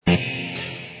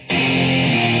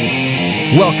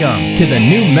Welcome to the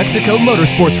New Mexico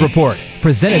Motorsports Report,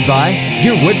 presented by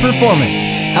Yearwood Performance,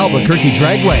 Albuquerque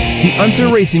Dragway, the Unser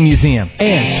Racing Museum,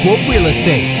 and Swope Real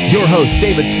Estate. Your host,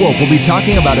 David Swope, will be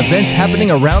talking about events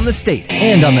happening around the state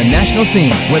and on the national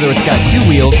scene, whether it's got 2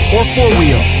 wheels or 4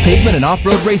 wheels, pavement and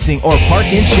off-road racing, or park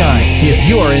and shine. If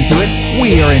you are into it,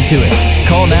 we are into it.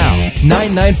 Call now,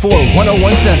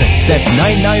 994-1017. That's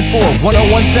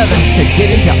 994-1017 to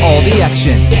get into all the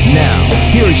action. Now,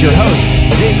 here is your host,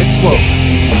 David Swope.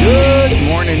 Good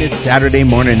morning. It's Saturday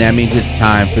morning. That means it's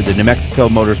time for the New Mexico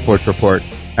Motorsports Report.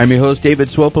 I'm your host, David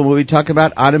Swope, and we'll be talking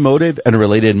about automotive and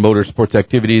related motorsports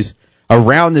activities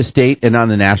around the state and on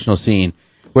the national scene.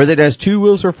 Whether it has 2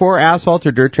 wheels or 4, asphalt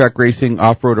or dirt track racing,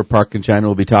 off-road or park and shine,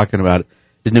 we'll be talking about it.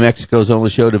 It's New Mexico's only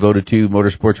show devoted to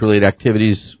motorsports-related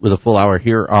activities with a full hour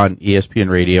here on ESPN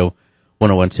Radio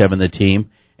 101.7 The Team.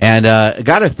 And I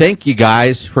got to thank you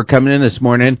guys for coming in this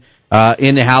morning.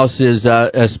 In the house is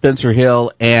Spencer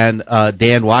Hill and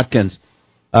Dan Watkins.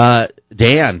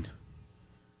 Dan,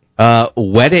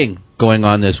 wedding going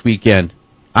on this weekend.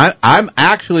 I'm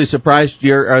actually surprised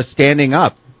you're standing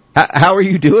up. How are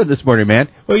you doing this morning, man?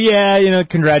 Well, yeah,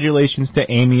 congratulations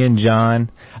to Amy and John.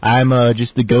 I'm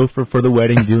just the gopher for the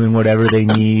wedding, doing whatever they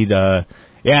need.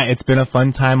 It's been a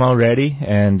fun time already,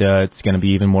 and it's going to be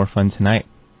even more fun tonight.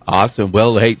 Awesome.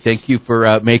 Well, hey, thank you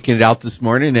for making it out this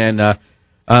morning. And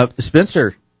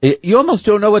Spencer, you almost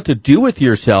don't know what to do with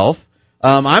yourself.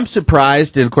 I'm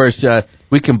surprised, and of course,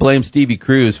 we can blame Stevie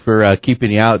Cruz for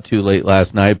keeping you out too late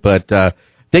last night, but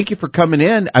thank you for coming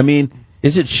in. I mean,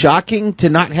 is it shocking to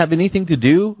not have anything to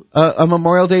do on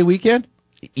Memorial Day weekend?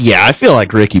 Yeah, I feel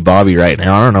like Ricky Bobby right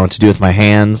now. I don't know what to do with my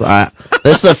hands.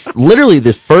 This is literally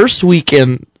the first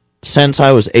weekend since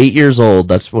I was 8 years old,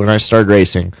 that's when I started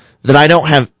racing, that I don't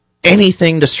have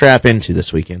anything to strap into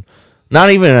this weekend. Not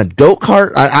even a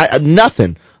go-kart,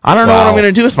 nothing. I don't know what I'm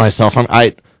going to do with myself.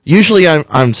 Usually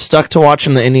I'm stuck to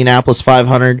watching the Indianapolis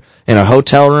 500 in a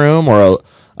hotel room or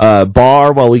a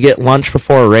bar while we get lunch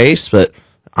before a race, but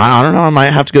I don't know. I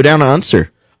might have to go down to Unser.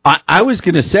 I was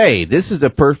going to say, this is a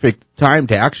perfect time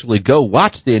to actually go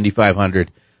watch the Indy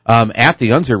 500 at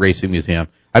the Unser Racing Museum.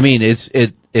 I mean,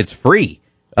 it's free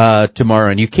tomorrow,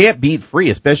 and you can't beat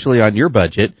free, especially on your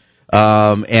budget.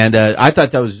 I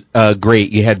thought that was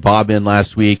great. You had Bob in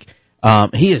last week.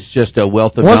 He is just a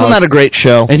wealth of knowledge. Wasn't that a great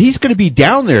show? And he's going to be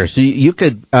down there, so you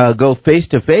could go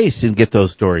face-to-face and get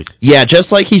those stories. Yeah,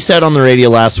 just like he said on the radio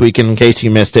last week, in case you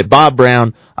missed it, Bob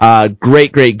Brown,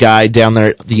 great guy down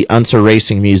there at the Unser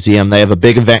Racing Museum. They have a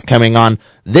big event coming on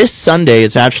this Sunday.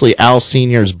 It's actually Al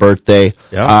Sr.'s birthday.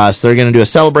 Yep. So they're going to do a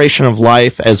celebration of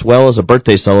life as well as a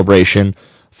birthday celebration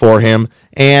for him.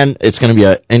 And it's going to be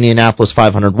an Indianapolis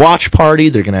 500 watch party.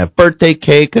 They're going to have birthday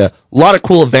cake, a lot of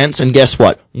cool events, and guess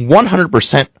what?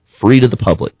 100% free to the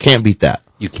public. Can't beat that.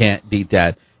 You can't beat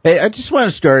that. Hey, I just want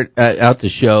to start out the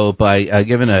show by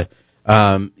giving a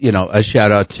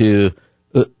shout out to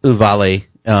Uvalde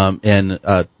and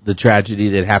the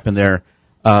tragedy that happened there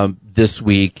this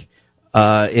week.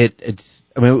 We're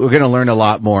going to learn a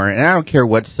lot more, and I don't care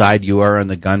what side you are on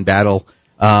the gun battle.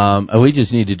 We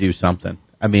just need to do something.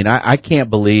 I mean, I can't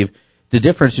believe the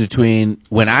difference between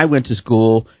when I went to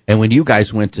school and when you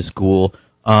guys went to school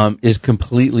is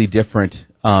completely different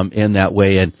in that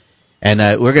way. And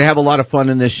we're going to have a lot of fun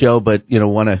in this show, but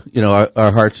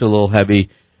our hearts are a little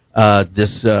heavy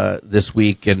this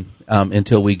week, and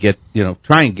until we get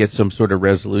try and get some sort of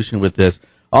resolution with this.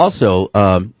 Also,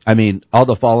 all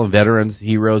the fallen veterans,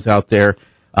 heroes out there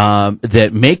that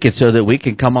make it so that we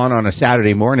can come on a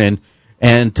Saturday morning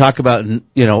and talk about,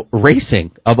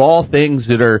 racing, of all things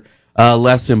that are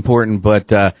less important, but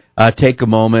take a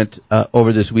moment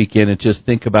over this weekend and just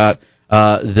think about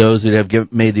those that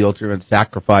have made the ultimate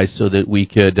sacrifice so that we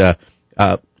could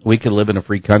live in a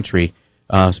free country,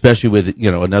 especially with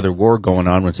another war going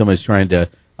on when somebody's trying to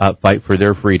fight for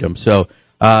their freedom. So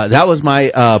that was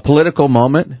my political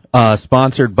moment,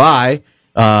 sponsored by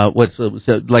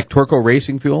like Torco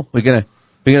Racing Fuel. We're gonna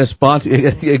sponsor.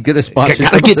 Get a sponsor.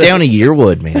 Gotta get down to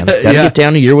Yearwood, man. Gotta get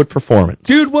down to Yearwood Performance,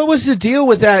 dude. What was the deal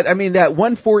with that? I mean, that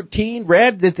 114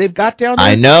 red that they've got down there.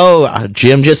 I know.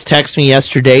 Jim just texted me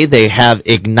yesterday. They have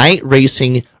Ignite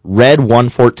Racing Red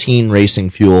 114 racing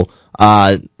fuel.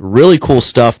 Really cool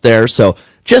stuff there. So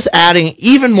just adding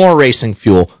even more racing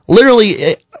fuel.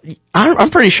 Literally,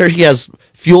 I'm pretty sure he has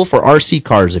fuel for RC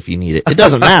cars if you need it. It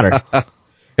doesn't matter.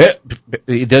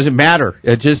 It doesn't matter.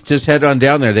 Just head on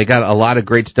down there. They got a lot of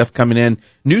great stuff coming in.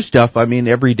 New stuff,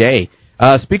 every day.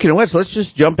 Speaking of which, let's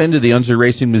just jump into the Unser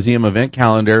Racing Museum event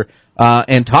calendar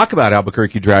and talk about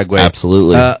Albuquerque Dragway.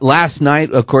 Absolutely. Last night,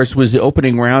 of course, was the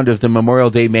opening round of the Memorial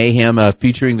Day Mayhem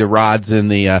featuring the rods and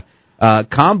the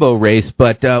combo race.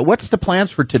 But what's the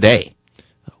plans for today?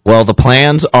 Well, the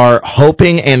plans are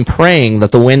hoping and praying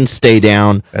that the winds stay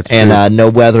down and no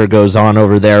weather goes on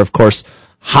over there. Of course,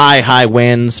 high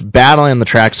winds, battling the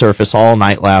track surface all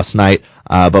night last night,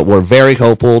 but we're very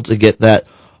hopeful to get that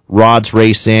rods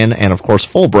race in, and of course,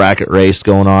 full bracket race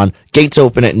going on. Gates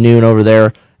open at noon over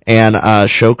there, and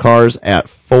show cars at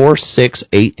 4, 6,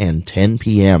 8, and 10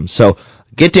 p.m. So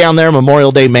get down there,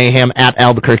 Memorial Day Mayhem at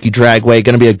Albuquerque Dragway.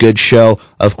 Going to be a good show.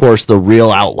 Of course, the real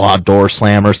outlaw door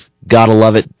slammers. Gotta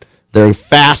love it. They're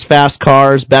fast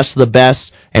cars, best of the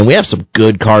best, and we have some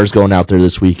good cars going out there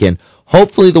this weekend.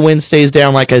 Hopefully the wind stays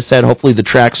down, like I said. Hopefully the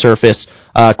track surface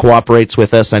cooperates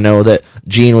with us. I know that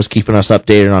Gene was keeping us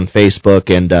updated on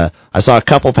Facebook, and I saw a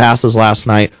couple passes last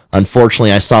night.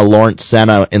 Unfortunately, I saw Lawrence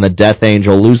Senna in the Death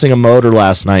Angel losing a motor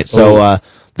last night, so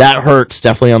that hurts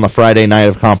definitely on the Friday night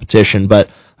of competition, but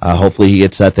hopefully he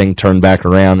gets that thing turned back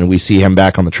around and we see him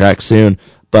back on the track soon.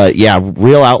 But yeah,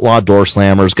 real outlaw door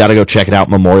slammers. Got to go check it out.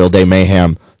 Memorial Day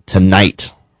Mayhem tonight.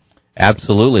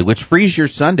 Absolutely, which frees your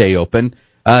Sunday open.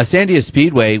 Sandia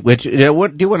Speedway, which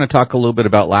what do you want to talk a little bit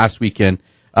about last weekend?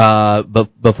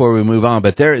 Before we move on,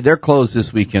 but they're closed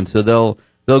this weekend, so they'll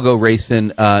go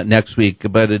racing next week.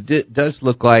 But it does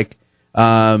look like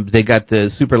they got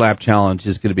the Super Lap Challenge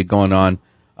is going to be going on,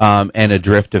 and a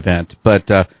drift event. But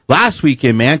last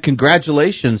weekend, man,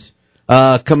 congratulations.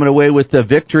 Coming away with the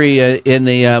victory in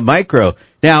the micro.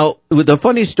 Now, the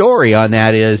funny story on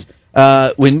that is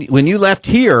when you left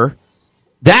here,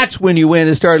 that's when you went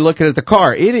and started looking at the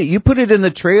car. You put it in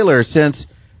the trailer since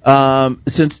the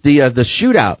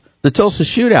shootout, the Tulsa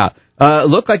shootout.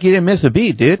 Looked like you didn't miss a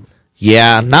beat, dude.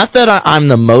 Yeah, not that I'm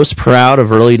the most proud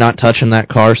of really not touching that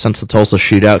car since the Tulsa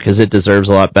shootout, because it deserves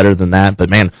a lot better than that. But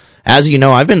man, as you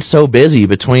know, I've been so busy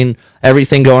between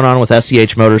everything going on with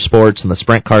SEH Motorsports and the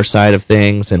sprint car side of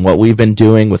things and what we've been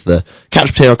doing with the Couch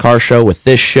Potato Car Show, with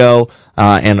this show,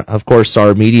 and of course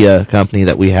our media company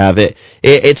that we have.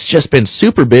 It's just been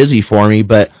super busy for me,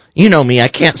 but you know me, I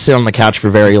can't sit on the couch for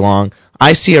very long.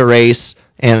 I see a race,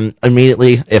 and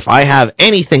immediately, if I have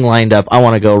anything lined up, I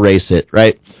want to go race it,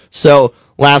 right? So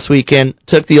last weekend,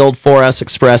 took the old 4S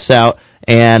Express out,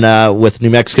 and with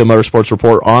New Mexico Motorsports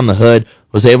Report on the hood,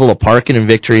 was able to park it in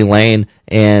Victory Lane,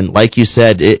 and like you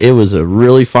said, it was a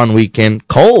really fun weekend.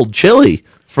 Cold, chilly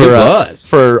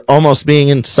for almost being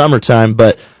in summertime,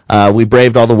 but we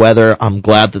braved all the weather. I'm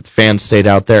glad that the fans stayed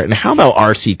out there. And how about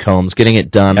R.C. Combs getting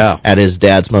it done at his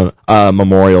dad's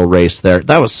memorial race there?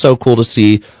 That was so cool to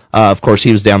see. Of course,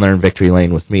 he was down there in Victory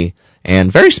Lane with me,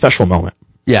 and very special moment.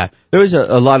 Yeah, there was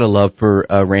a lot of love for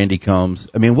Randy Combs.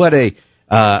 I mean, what a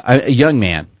young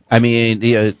man. I mean,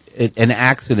 an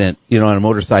accident, on a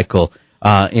motorcycle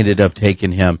ended up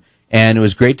taking him, and it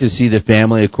was great to see the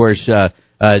family. Of course,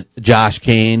 Josh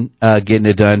Kane getting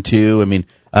it done too. I mean,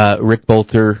 Rick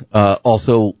Bolter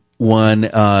also won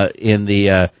in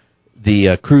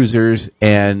the cruisers,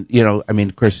 and I mean,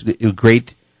 of course, it was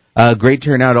great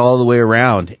turnout all the way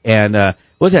around. And what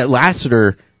was that?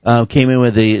 Lassiter came in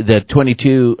with the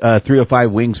 22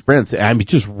 305 wing sprints. I mean,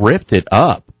 just ripped it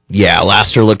up. Yeah,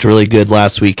 Lassiter looked really good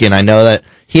last weekend. I know that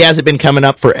he hasn't been coming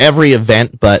up for every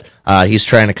event, but he's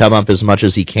trying to come up as much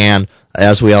as he can.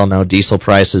 As we all know, diesel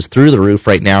prices through the roof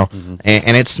right now,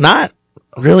 and it's not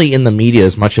really in the media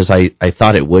as much as I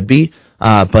thought it would be.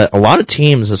 But a lot of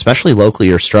teams, especially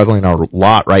locally, are struggling a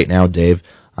lot right now, Dave.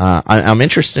 I'm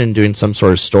interested in doing some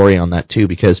sort of story on that, too,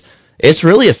 because it's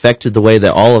really affected the way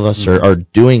that all of us are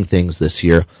doing things this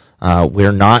year.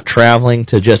 We're not traveling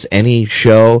to just any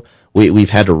show. We've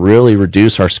had to really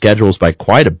reduce our schedules by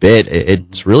quite a bit.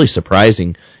 It's really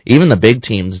surprising. Even the big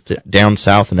teams down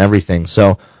south and everything.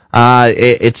 So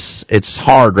it's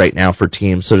hard right now for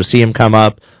teams. So to see him come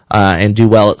up and do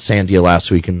well at Sandia last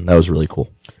week, and that was really cool.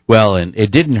 Well, and it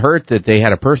didn't hurt that they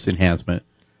had a purse enhancement.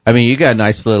 I mean, you got a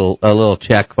nice little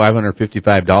check,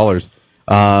 $555,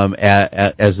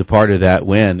 as a part of that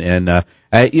win. And I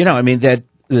mean that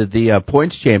the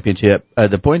points championship,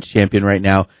 the points champion right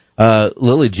now,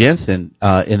 Lily Jensen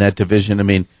in that division. I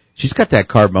mean, she's got that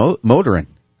car motoring.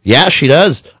 Yeah, she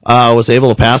does. Was able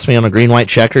to pass me on a green-white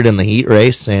checkered in the heat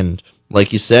race, and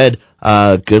like you said,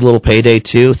 good little payday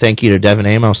too. Thank you to Devin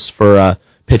Amos for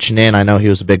pitching in. I know he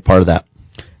was a big part of that.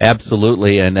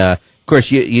 Absolutely, and of course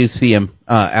you see him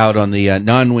out on the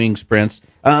non-wing sprints.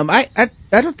 I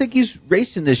don't think he's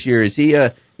racing this year. Is he?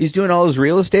 He's doing all his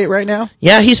real estate right now?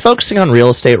 Yeah, he's focusing on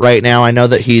real estate right now. I know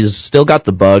that he's still got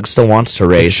the bug, still wants to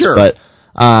race, sure. But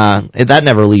that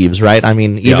never leaves, right? I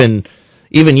mean,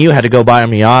 even you had to go buy a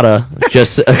Miata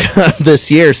just this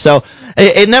year, so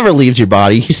it never leaves your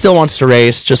body. He still wants to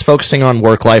race, just focusing on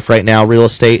work life right now, real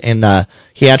estate, and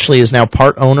he actually is now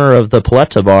part owner of the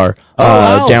Paletta Bar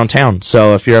wow. downtown.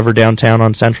 So if you're ever downtown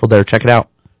on Central there, check it out.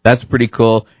 That's pretty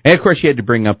cool. And, of course, you had to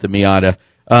bring up the Miata.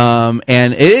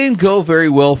 And it didn't go very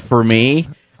well for me.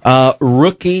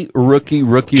 Rookie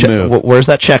move. Where's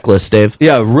that checklist, Dave?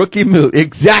 Yeah, rookie move.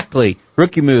 Exactly.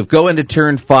 Rookie move. Go into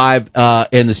turn 5,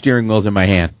 and the steering wheel's in my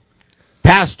hand.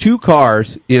 Passed 2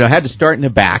 cars, had to start in the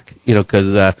back,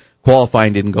 because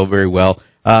qualifying didn't go very well.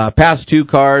 Passed 2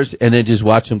 cars, and then just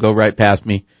watch them go right past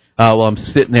me. While I'm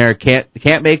sitting there,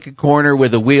 can't make a corner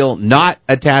with a wheel not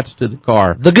attached to the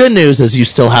car. The good news is you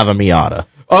still have a Miata.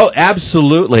 Oh,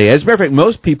 absolutely. As a matter of fact,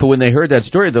 most people, when they heard that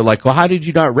story, they're like, well, how did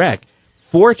you not wreck?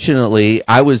 Fortunately,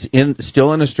 I was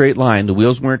still in a straight line. The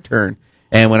wheels weren't turned.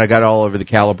 And when I got all over the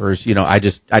calipers, I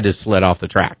just slid off the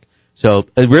track. So,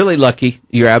 really lucky.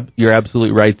 You're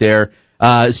absolutely right there.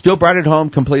 Still brought it home,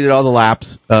 completed all the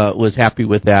laps, was happy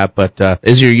with that. But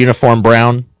is your uniform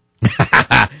brown?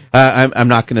 I'm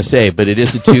not going to say, but it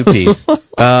is a 2-piece.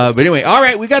 But anyway, all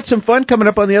right, we got some fun coming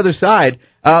up on the other side.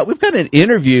 We've got an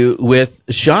interview with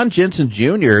Sean Jensen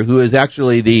Jr., who is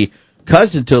actually the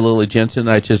cousin to Lily Jensen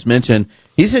that I just mentioned.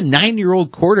 He's a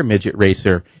 9-year-old quarter midget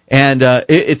racer, and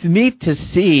it's neat to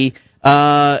see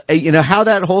how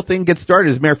that whole thing gets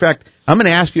started. As a matter of fact, I'm going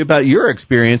to ask you about your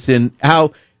experience and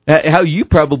how you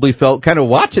probably felt kind of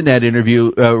watching that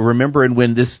interview, remembering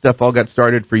when this stuff all got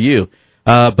started for you.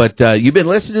 But you've been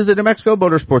listening to the New Mexico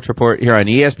Motorsports Report here on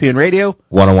ESPN Radio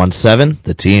 101.7,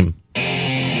 The Team.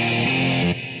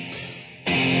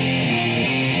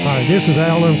 Hi, this is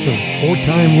Al Unser,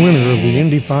 4-time winner of the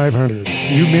Indy 500.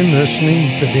 You've been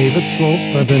listening to David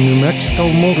Slope of the New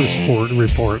Mexico Motorsport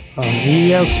Report on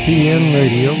ESPN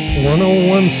Radio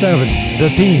 101.7, The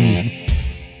Team.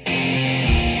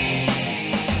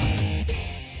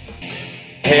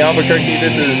 Hey Albuquerque,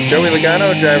 this is Joey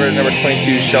Logano, driver of number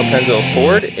 22 Shell Penzo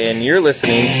Ford, and you're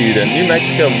listening to the New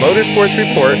Mexico Motorsports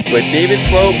Report with David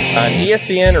Slope on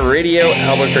ESPN Radio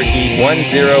Albuquerque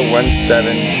 1017,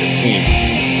 The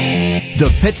Team. The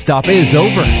pit stop is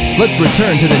over. Let's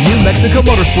return to the New Mexico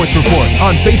Motorsports Report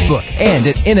on Facebook and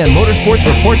at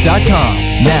nmmotorsportsreport.com.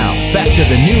 Now, back to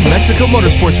the New Mexico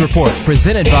Motorsports Report,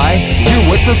 presented by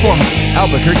Yearwood Performance,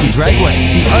 Albuquerque Dragway,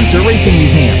 the Unser Racing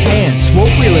Museum, and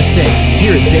Swope Real Estate.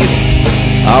 Here is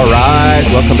David. All right,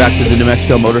 welcome back to the New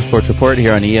Mexico Motorsports Report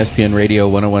here on ESPN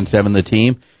Radio 1017, The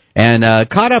Team. And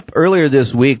caught up earlier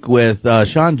this week with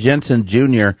Sean Jensen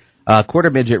Jr., quarter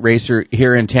midget racer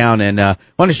here in town, and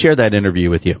want to share that interview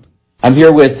with you. I'm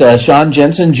here with Sean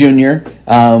Jensen Jr.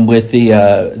 With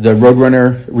the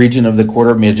Roadrunner region of the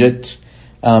Quarter Midget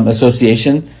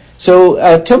Association. So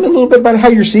tell me a little bit about how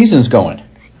your season's going.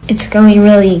 It's going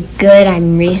really good.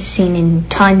 I'm racing in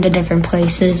tons of different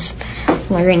places,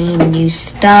 learning new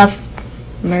stuff,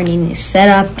 learning new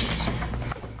setups.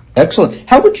 Excellent.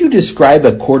 How would you describe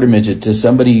a quarter midget to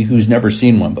somebody who's never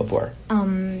seen one before?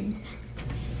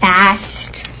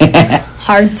 Fast,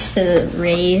 hard to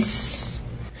race.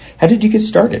 How did you get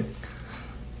started?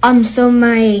 So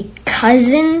my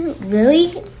cousin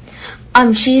Lily,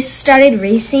 she started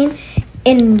racing,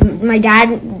 and my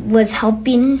dad was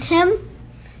helping him,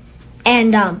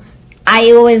 and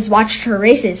I always watched her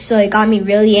races, so it got me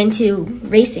really into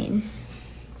racing.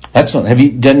 Excellent. Have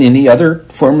you done any other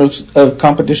form of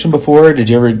competition before? Did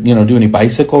you ever, do any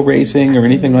bicycle racing or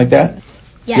anything like that?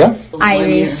 Yes, yeah? I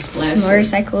raced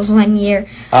motorcycles 1 year.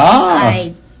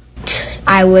 I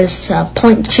was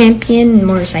point champion in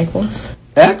motorcycles.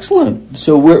 Excellent.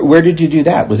 So where did you do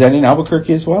that? Was that in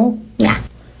Albuquerque as well? Yeah.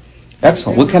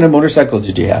 Excellent. What kind of motorcycle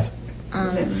did you have?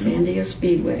 Sandia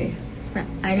Speedway.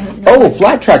 I don't know. Oh,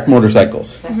 flat track motorcycles.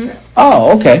 Mm-hmm.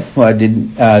 Oh, okay. Well, I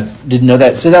didn't know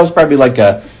that. So that was probably like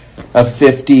a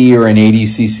 50 or an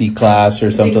 80 cc class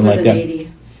or something like that. 80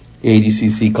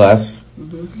 cc class.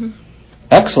 Mm-hmm.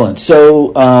 Excellent.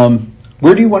 So,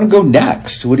 where do you want to go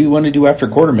next? What do you want to do after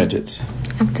quarter midgets?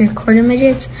 After quarter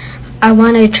midgets, I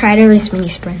want to try to race mini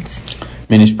sprints.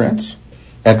 Mini sprints.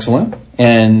 Excellent.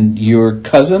 And your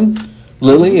cousin,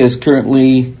 Lily, is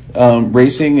currently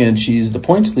racing, and she's the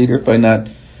points leader, if I'm not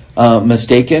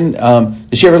mistaken.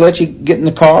 Does she ever let you get in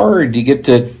the car, or do you get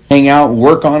to hang out,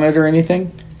 work on it, or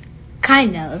anything?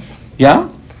 Kind of. Yeah?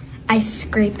 I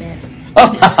scrape it.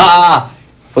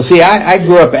 Well, see, I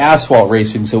grew up asphalt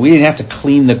racing, so we didn't have to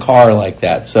clean the car like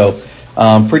that. So,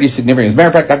 pretty significant. As a matter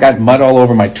of fact, I got mud all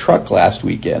over my truck last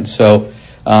weekend. So,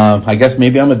 I guess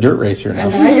maybe I'm a dirt racer now.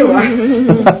 There you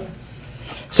are.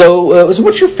 So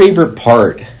what's your favorite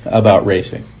part about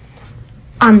racing?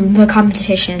 The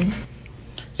competition.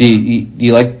 Do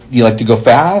you like to go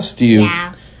fast?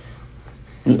 Yeah.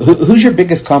 Who's your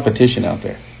biggest competition out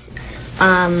there?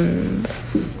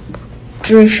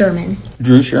 Drew Sherman.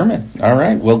 Drew Sherman. All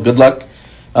right. Well, good luck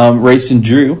racing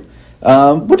Drew.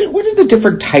 What are the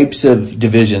different types of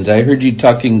divisions? I heard you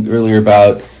talking earlier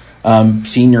about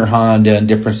senior Honda and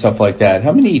different stuff like that.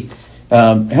 How many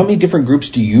different groups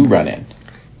do you run in?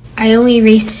 I only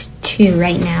race 2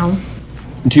 right now.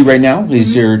 2 right now?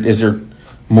 Is there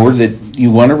more that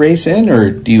you want to race in,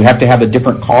 or do you have to have a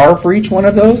different car for each one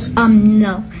of those?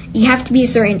 No. You have to be a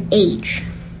certain age.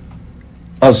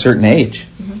 Oh, a certain age.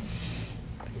 Mm-hmm.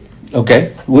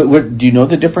 Okay. What do you know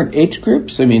the different age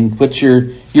groups? I mean,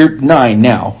 you're 9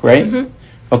 now, right? Mm-hmm.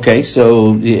 Okay,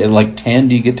 so like 10,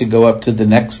 do you get to go up to the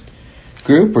next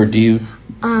group, or do you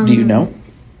know?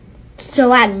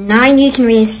 So at 9 you can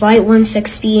race Flight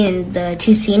 160 in the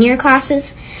 2 senior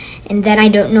classes, and then I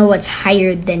don't know what's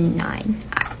higher than 9.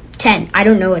 10. I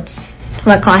don't know what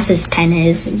classes 10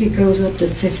 is. I think it goes up to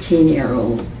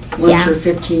 15-year-old. Once you're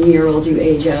 15-year-old, you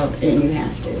age out, and you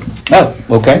have to. Oh,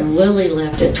 okay. And Lily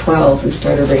left at 12 and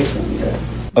started racing.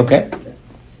 Okay.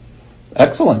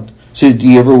 Excellent. So do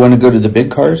you ever want to go to the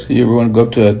big cars? Do you ever want to go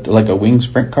to like a wing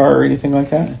sprint car or anything like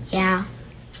that? Yeah.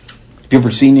 Have you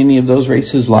ever seen any of those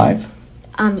races live?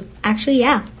 Actually,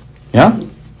 yeah. Yeah?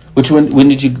 Which one? What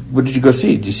did you go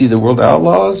see? Did you see the World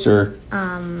Outlaws or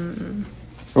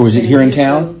was it here in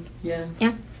town? Yeah.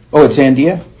 Yeah. Oh, at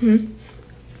Sandia? Mm-hmm.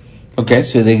 Okay,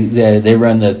 so they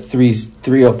run the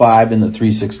 305 and the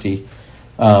 360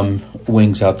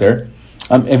 wings out there.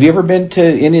 Have you ever been to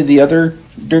any of the other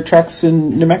dirt tracks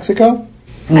in New Mexico?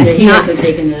 He hasn't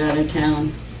taken it out of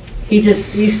town. He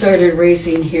started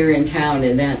racing here in town,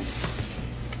 and that's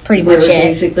pretty much it.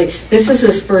 Basically, this is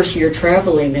his first year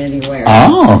traveling anywhere.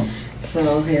 Oh.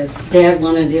 So his dad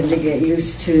wanted him to get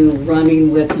used to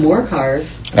running with more cars.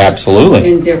 Absolutely.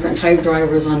 And different type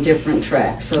drivers on different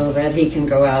tracks, so that he can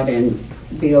go out and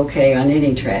be okay on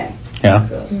any track. Yeah.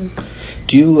 So.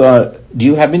 Do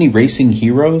you have any racing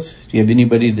heroes? Do you have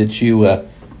anybody that you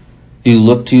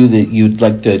look to that you'd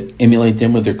like to emulate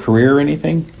them with their career or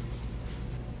anything?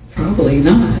 Probably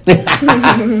not.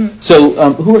 So,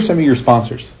 who are some of your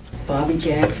sponsors? Bobby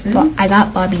Jackson. I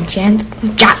got Bobby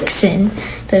Jackson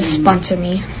to sponsor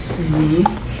me. Mm-hmm.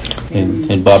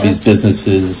 And Bobby's business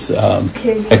is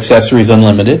Accessories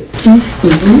Unlimited.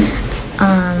 Mm-hmm.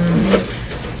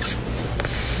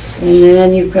 And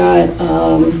then you've got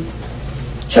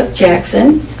Chuck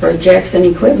Jackson for Jackson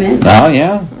Equipment. Oh,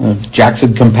 yeah.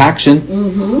 Jackson Compaction.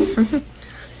 Mm-hmm.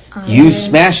 You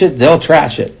smash it, they'll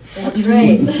trash it. That's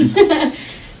right.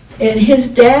 And his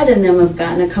dad and them have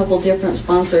gotten a couple different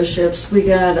sponsorships. We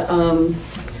got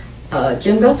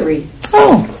Jim Guthrie.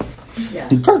 Oh. Yeah.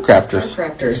 Car Crafters. Car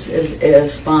Crafters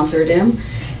is sponsored him.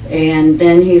 And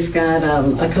then he's got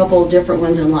a couple different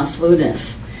ones in Las Lunas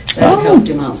that helped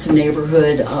him out, some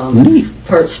neighborhood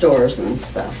part stores and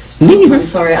stuff. Neat. I'm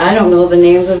sorry, I don't know the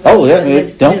names of them. Oh, yeah,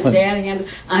 his don't. dad,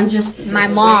 I'm just... My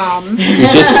mom.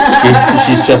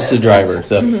 She's just the driver.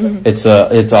 So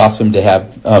it's awesome to have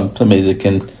somebody that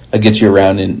can get you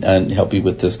around and help you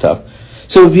with this stuff.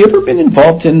 So have you ever been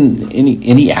involved in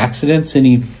any accidents,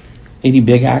 any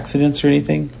big accidents or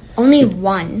anything? Only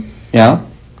one. Yeah?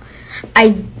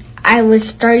 I was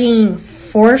starting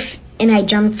 4th and I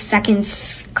jumped second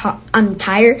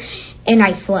tire and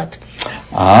I flipped.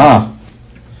 Ah.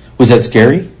 Was that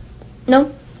scary?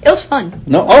 No, it was fun.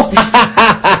 No? Oh.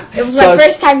 It was my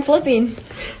first time flipping.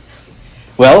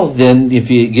 Well, then if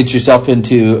you get yourself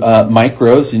into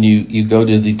micros and you go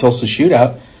to the Tulsa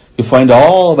Shootout, you'll find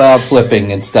all about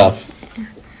flipping and stuff.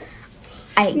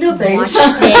 I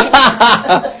watched it.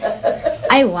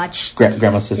 I watched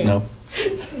Grandma says no.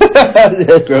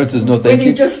 Grandma says no, thank when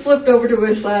you. he just flipped over to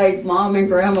his side, Mom and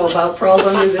Grandma about crawled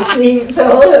under the seat. So,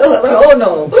 oh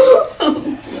no.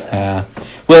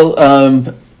 Well,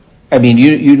 I mean,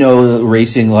 you know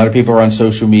racing. A lot of people are on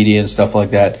social media and stuff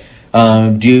like that.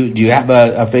 Do you have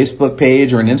a Facebook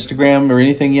page or an Instagram or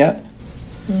anything yet?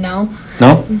 No.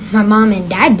 No? My mom and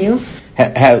dad do.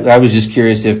 I was just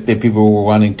curious if people were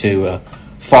wanting to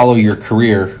follow your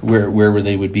career, where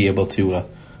they would be able to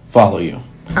follow you.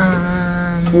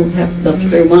 That's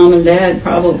their mom and dad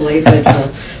probably, but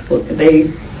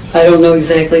I don't know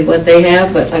exactly what they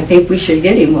have, but I think we should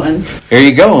get him one. There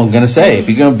you go. I'm going to say, if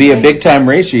you're going to be a big time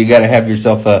racer, you got to have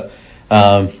yourself a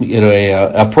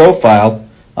profile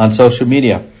on social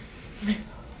media.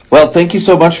 Well, thank you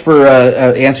so much for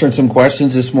answering some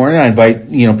questions this morning. I invite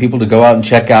people to go out and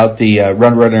check out the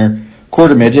Roadrunner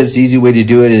Quarter Midgets. The easy way to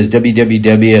do it is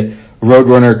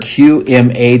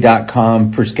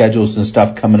www.roadrunnerqma.com for schedules and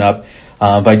stuff coming up.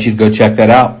 I invite you to go check that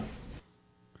out.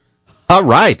 All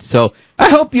right, so I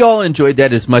hope you all enjoyed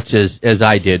that as much as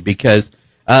I did, because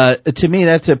to me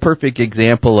that's a perfect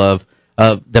example of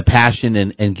the passion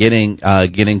and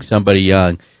getting somebody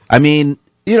young. I mean,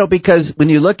 because when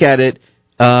you look at it,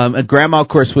 Grandma, of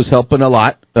course, was helping a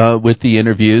lot with the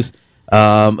interviews,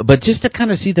 but just to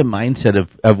kind of see the mindset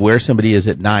of where somebody is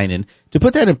at 9, and to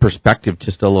put that in perspective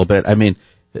just a little bit. I mean,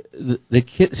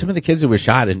 some of the kids that were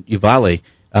shot in Uvalde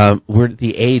were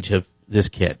the age of this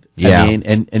kid. Yeah. I mean,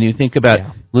 and you think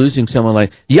about losing someone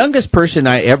like the youngest person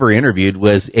I ever interviewed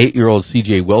was 8-year-old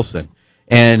C.J. Wilson,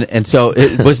 and so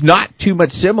it was not too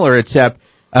much similar, except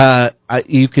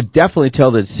you could definitely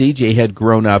tell that C.J. had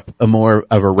grown up around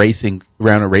a racing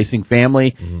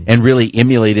family, and really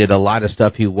emulated a lot of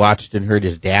stuff he watched and heard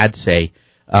his dad say.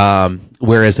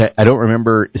 Whereas I don't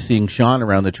remember seeing Sean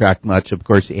around the track much. Of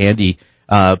course, Andy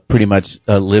pretty much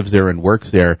lives there and works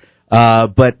there.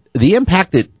 But the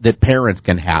impact that parents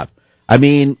can have. I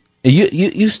mean,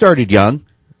 you started young.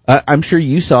 I'm sure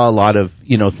you saw a lot of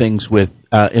things with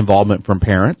involvement from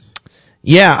parents.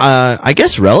 Yeah, I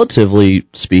guess relatively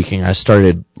speaking, I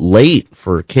started late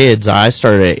for kids. I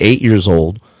started at 8 years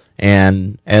old,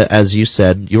 and as you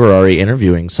said, you were already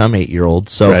interviewing some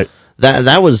 8-year-olds. So right.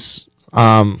 that was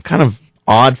kind of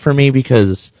odd for me,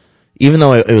 because even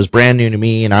though it was brand new to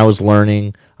me and I was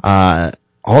learning,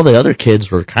 all the other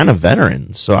kids were kind of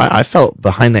veterans. So I felt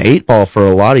behind the 8 ball for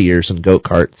a lot of years in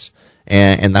go-karts,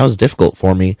 and that was difficult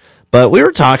for me. But we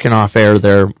were talking off air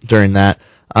there during that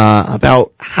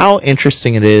about how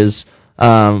interesting it is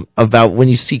about when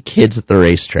you see kids at the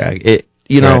racetrack. Right.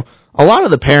 A lot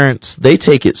of the parents, they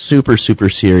take it super, super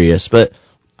serious, but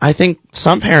I think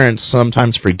some parents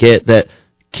sometimes forget that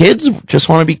kids just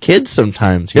want to be kids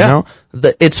sometimes, you know?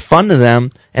 It's fun to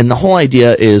them, and the whole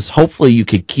idea is hopefully you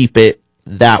could keep it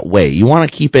that way. You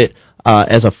want to keep it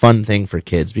as a fun thing for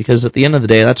kids, because at the end of the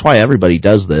day, that's why everybody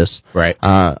does this. Right.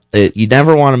 You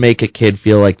never want to make a kid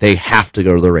feel like they have to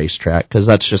go to the racetrack, because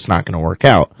that's just not going to work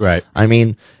out. Right. I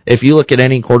mean, if you look at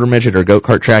any quarter midget or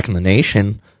go-kart track in the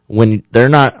nation, when they're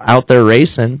not out there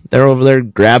racing, they're over there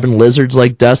grabbing lizards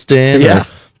like Dustin, or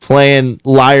playing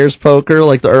liar's poker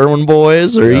like the Irwin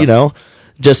boys, or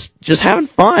just having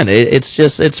fun. It's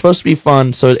supposed to be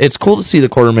fun, so it's cool to see the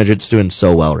quarter midgets doing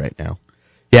so well right now.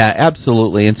 Yeah,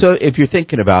 absolutely. And so if you're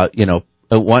thinking about,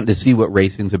 wanting to see what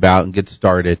racing's about and get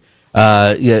started,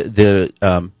 the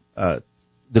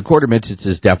quarter midgets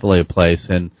is definitely a place,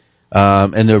 and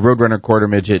the Roadrunner quarter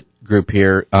midget group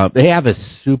here, they have a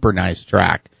super nice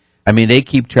track. I mean, they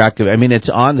keep track of. I mean, it's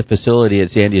on the facility at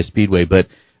Sandia Speedway, but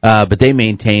they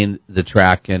maintain the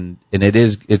track, and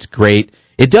it's great.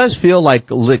 It does feel like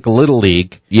Little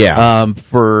League,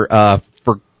 for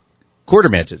quarter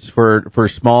midgets, for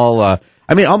small.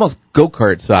 I mean, almost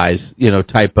go-kart size,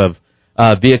 type of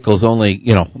vehicles. Only,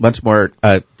 much more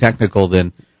technical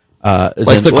than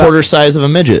quarter size of a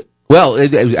midget. Well,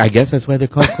 I guess that's why they're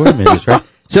called quarter midgets, right?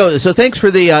 So thanks for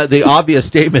the obvious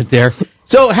statement there.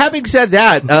 So having said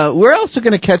that, we're also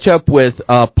going to catch up with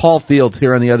Paul Fields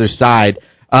here on the other side.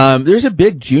 There's a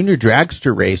big junior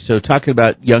dragster race, so talking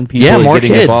about young people and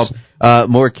getting involved,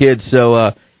 more kids.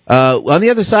 So on the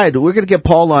other side, we're going to get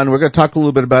Paul on. We're going to talk a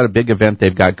little bit about a big event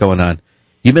they've got going on.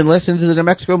 You've been listening to the New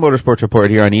Mexico Motorsports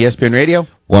Report here on ESPN Radio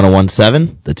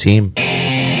 101.7, The Team.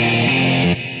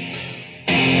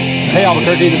 Hey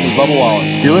Albuquerque, this is Bubba Wallace.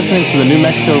 You're listening to the New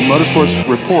Mexico Motorsports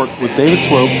Report with David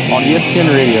Swope on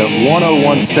ESPN Radio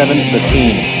 101.7 The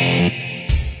Team.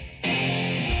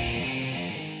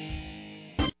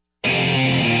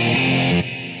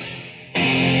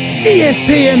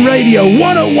 ESPN Radio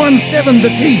 101.7 The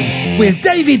Team with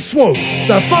David Swope,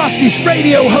 the fastest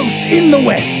radio host in the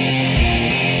West.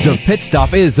 The pit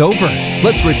stop is over.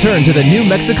 Let's return to the New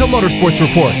Mexico Motorsports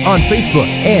Report on Facebook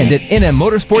and at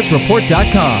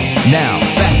nmmotorsportsreport.com. Now,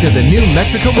 back to the New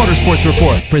Mexico Motorsports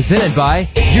Report, presented by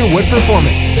Yearwood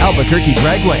Performance, Albuquerque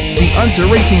Dragway, the Unser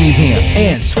Racing Museum,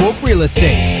 and Swope Real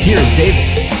Estate. Here's David.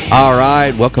 All right,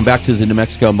 welcome back to the New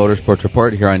Mexico Motorsports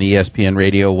Report here on ESPN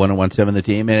Radio 101.7 The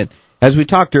Team. And as we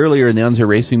talked earlier in the Unser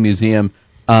Racing Museum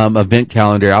event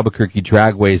calendar, Albuquerque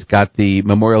Dragway's got the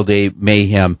Memorial Day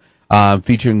Mayhem,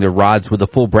 featuring the rods with a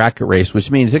full bracket race, which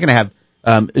means they're going to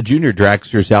have junior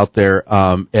dragsters out there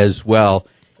as well.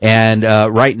 And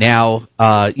right now,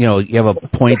 you have a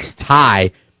points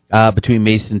tie between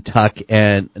Mason Tuck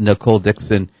and Nicole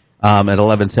Dixon at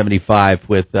 11.75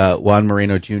 with Juan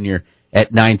Moreno Jr.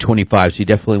 at 9.25. So you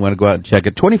definitely want to go out and check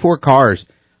it. 24 cars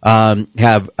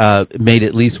have made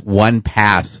at least one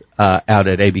pass out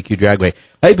at ABQ Dragway.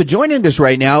 Hey, but joining us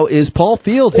right now is Paul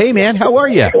Fields. Hey, man, how are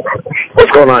you?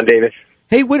 What's going on, David?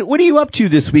 Hey, what are you up to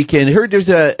this weekend? I heard there's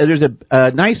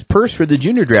a nice purse for the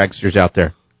junior dragsters out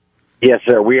there. Yes,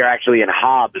 sir. We are actually in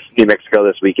Hobbs, New Mexico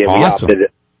this weekend. Awesome.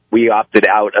 we opted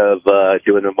out of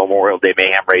doing the Memorial Day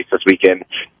Mayhem race this weekend.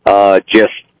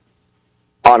 Just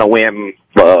on a whim,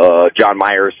 John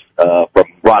Myers from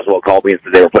Roswell called me and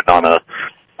said they were putting on a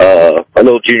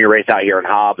little junior race out here in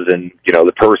Hobbs, and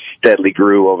the purse steadily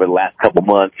grew over the last couple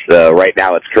months. Right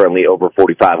now, it's currently over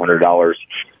 $4,500,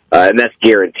 and that's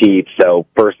guaranteed. So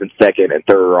first and second and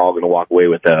third are all going to walk away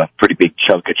with a pretty big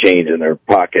chunk of change in their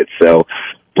pockets. So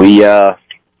we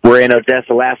were in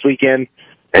Odessa last weekend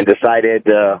and decided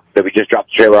that we just dropped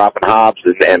the trailer off in Hobbs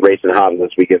and racing Hobbs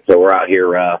this weekend. So we're out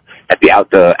here at the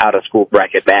out of school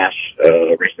bracket bash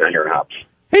racing out here in Hobbs.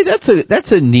 Hey,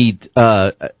 that's a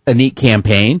neat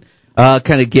campaign.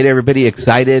 Kind of get everybody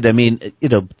excited. I mean,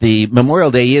 the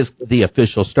Memorial Day is the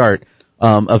official start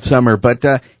of summer, but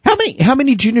how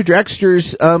many junior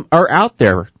dragsters are out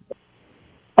there?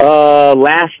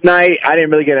 Last night I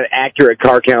didn't really get an accurate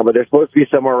car count, but there's supposed to be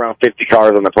somewhere around 50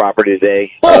 cars on the property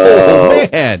today. Oh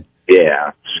man!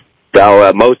 Yeah.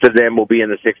 So most of them will be in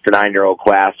the 6 to 9 year old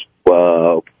class.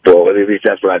 Well, at least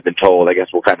that's what I've been told. I guess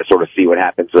we'll kind of sort of see what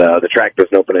happens. The track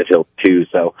doesn't open until 2,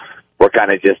 so we're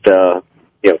kind of just,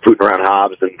 footing around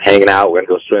Hobbs and hanging out. We're going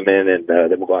to go swimming, and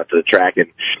then we'll go out to the track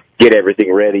and get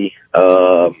everything ready.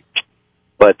 Yeah,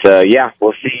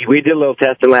 we'll see. We did a little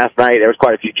testing last night. There was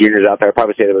quite a few juniors out there. I'd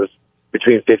probably say there was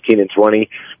between 15 and 20.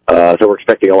 So we're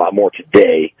expecting a lot more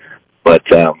today. But,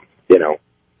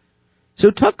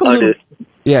 So talk a little...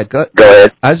 Yeah, go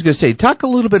ahead. I was going to say, talk a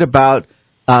little bit about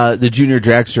the Junior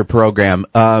Dragster program,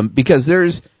 because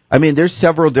there's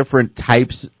several different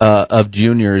types of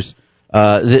juniors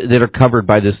that are covered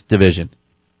by this division.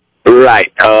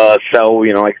 Right. So,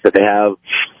 like I said, they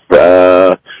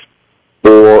have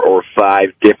 4 or 5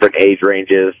 different age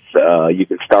ranges. You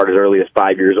can start as early as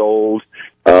 5 years old,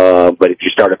 but if you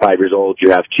start at 5 years old,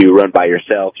 you have to run by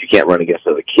yourself. You can't run against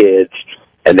other kids.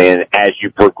 And then as you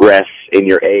progress in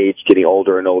your age, getting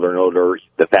older and older and older,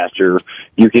 the faster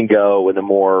you can go and the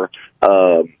more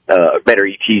better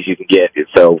ETs you can get. And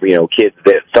so, kids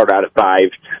that start out at 5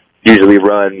 usually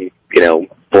run,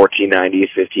 1490s,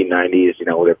 1590s,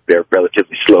 they're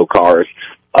relatively slow cars.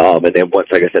 And then once,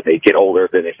 like I said, they get older,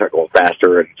 then they start going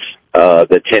faster. And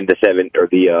the 10 to 7 or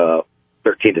the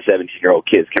 13 to 17-year-old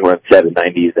kids can run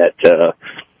 790s at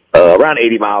around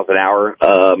 80 miles an hour.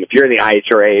 If you're in the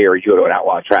IHRA or you go to an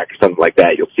outlaw track or something like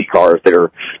that, you'll see cars that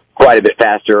are quite a bit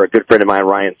faster. A good friend of mine,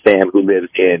 Ryan Sam, who lives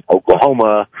in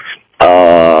Oklahoma,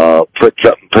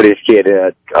 put his kid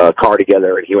in a car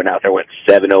together, and he went out there, went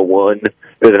 701. It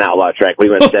was an outlaw track. We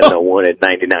went 701 at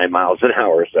 99 miles an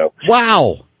hour. So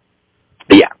wow.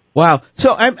 Yeah. Wow.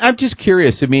 So I'm just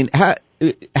curious. I mean,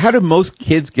 how do most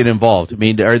kids get involved? I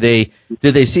mean, do they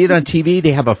see it on TV?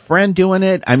 They have a friend doing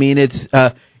it? I mean,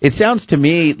 it sounds to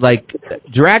me like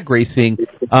drag racing,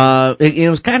 it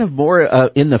was kind of more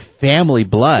in the family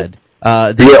blood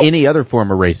than any other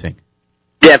form of racing.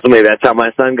 Definitely. That's how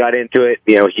my son got into it.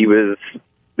 He's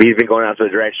been going out to the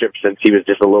drag strip since he was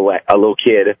just a little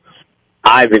kid.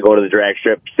 I've been going to the drag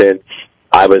strip since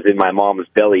I was in my mom's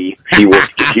belly. She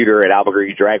worked computer at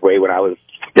Albuquerque Dragway when I was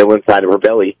still inside of her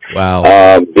belly. Wow.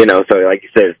 So like you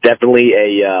said, it's definitely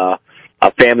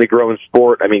a family growing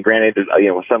sport. I mean, granted,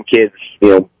 some kids,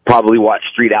 probably watch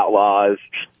Street Outlaws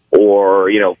or,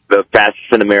 the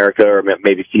Fastest in America, or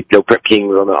maybe see No Prep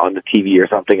Kings on the TV or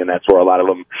something, and that's where a lot of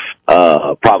them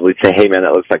probably say, hey man,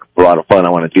 that looks like a lot of fun,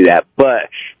 I want to do that. But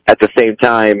at the same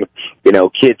time,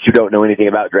 kids who don't know anything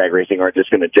about drag racing aren't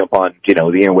just going to jump on, the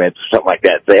interwebs or something like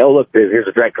that and say, oh look, here's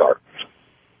a drag car.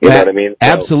 You know what I mean? So,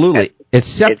 absolutely.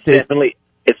 It's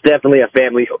definitely a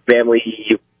family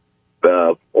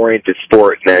oriented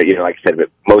sport. And, like I said, but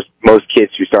most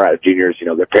kids who start out as juniors,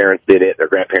 their parents did it, their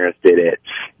grandparents did it,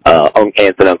 aunts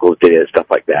and uncles did it, stuff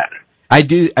like that. I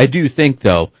do think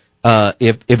though,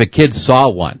 if a kid saw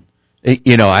one,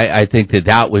 I think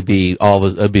that would be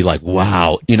it'd be like,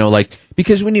 wow,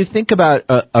 because when you think about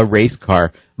a race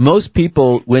car, most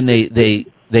people, when they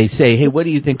say, hey, what do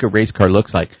you think a race car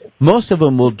looks like? Most of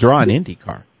them will draw an Indy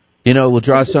car. Will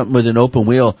draw something with an open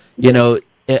wheel,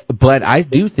 but I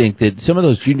do think that some of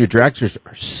those junior dragsters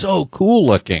are so cool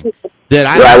looking that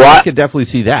I could definitely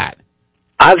see that.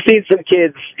 I've seen some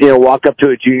kids, walk up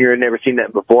to a junior and never seen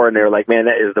that before, and they're like, man,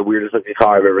 that is the weirdest looking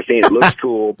car I've ever seen. It looks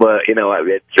cool, but,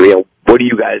 what do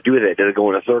you guys do with it? Does it go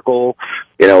in a circle?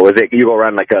 Is it, you go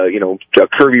around like a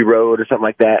curvy road or something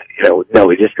like that? No,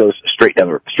 it just goes straight down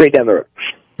the road.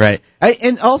 Right. I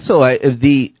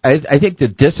think the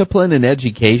discipline and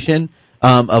education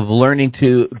of learning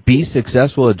to be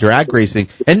successful at drag racing,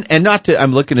 and not to,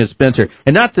 I'm looking at Spencer,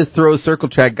 and not to throw circle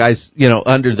track guys,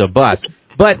 under the bus,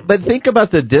 but think about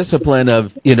the discipline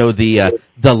of, the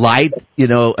the light,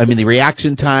 the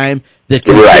reaction time, the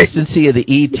consistency of the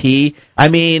ET.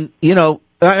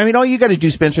 All you got to do,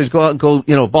 Spencer, is go out and go,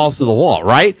 balls to the wall,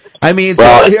 right? So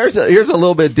here's a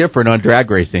little bit different on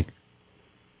drag racing.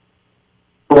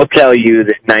 We'll tell you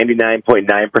that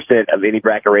 99.9% of any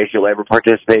bracket race you'll ever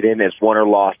participate in is won or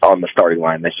lost on the starting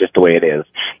line. That's just the way it is.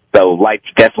 So lights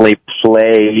definitely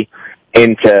play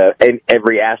in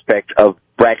every aspect of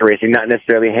bracket racing, not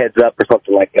necessarily heads up or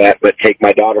something like that, but take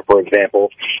my daughter, for example.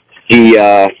 She, we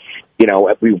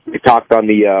talked on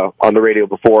the radio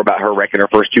before about her wrecking her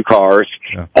first 2 cars.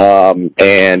 Yeah.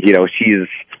 She's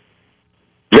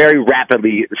very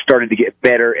rapidly started to get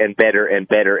better and better and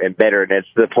better and better. And it's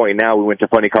to the point now we went to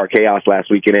Funny Car Chaos last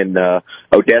weekend in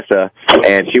Odessa,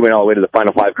 and she went all the way to the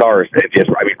final 5 cars and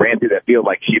ran through that field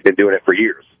like she'd been doing it for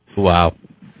years. Wow.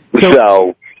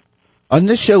 So on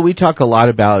this show, we talk a lot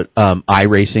about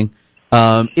iRacing.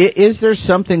 Is there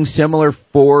something similar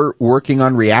for working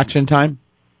on reaction time?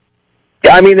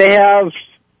 Yeah, they have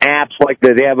apps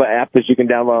they have an app that you can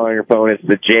download on your phone. It's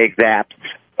the JAGS app.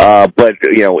 But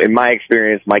in my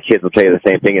experience, my kids will tell you the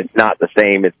same thing. It's not the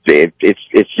same.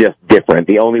 It's just different.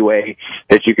 The only way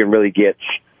that you can really get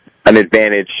an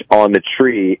advantage on the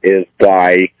tree is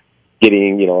by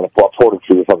getting, a porta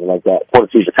tree or something like that. Porta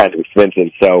trees are kind of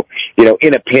expensive. So,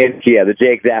 in a pinch, the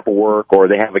JAGS app will work, or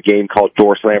they have a game called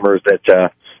Door Slammers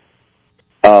that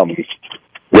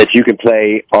you can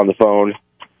play on the phone.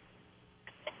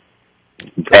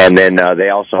 And then they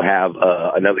also have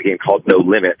another game called No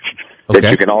Limits that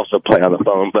you can also play on the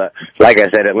phone. But like I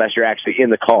said, unless you're actually in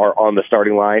the car on the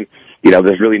starting line,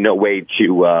 there's really no way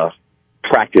to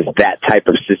practice that type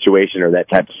of situation or that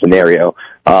type of scenario.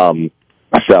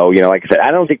 So, like I said,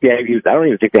 I don't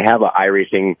even think they have an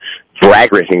iRacing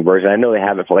drag racing version. I know they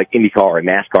have it for IndyCar and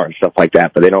NASCAR and stuff like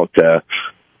that, but they don't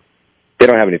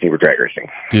have anything for drag racing.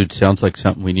 Dude, sounds like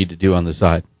something we need to do on the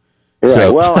side. Right.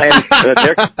 So. Well, and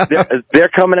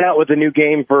they're coming out with a new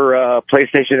game for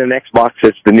PlayStation and Xbox.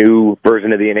 It's the new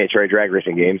version of the NHRA drag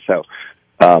racing game. So,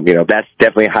 that's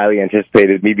definitely highly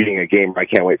anticipated. Me being a gamer, I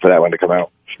can't wait for that one to come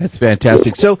out. That's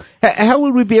fantastic. So, how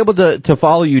would we be able to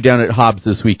follow you down at Hobbs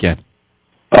this weekend?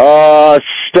 Paul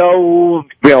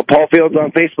Fields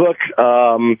on Facebook.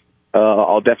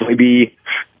 I'll definitely be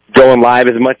going live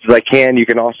as much as I can. You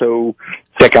can also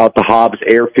check out the Hobbs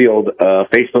Airfield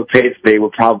Facebook page. They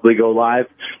will probably go live.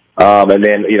 And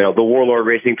then, the Warlord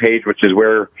Racing page, which is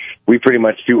where we pretty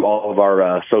much do all of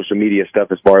our social media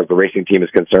stuff as far as the racing team is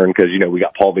concerned, because, we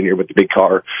got Paul Vineyard with the big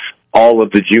car, all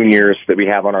of the juniors that we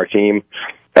have on our team,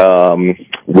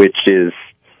 which is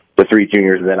the 3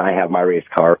 juniors, and then I have my race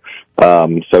car.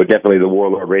 So definitely the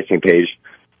Warlord Racing page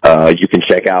you can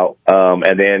check out.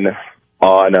 And then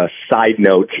on a side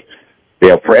note,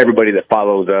 for everybody that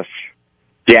follows us,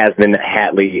 Jasmine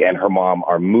Hatley and her mom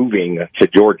are moving to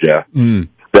Georgia.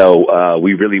 So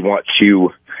we really want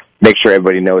to make sure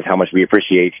everybody knows how much we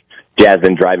appreciate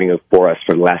Jasmine driving for us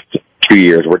for the last 2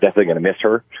 years. We're definitely going to miss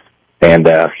her. And,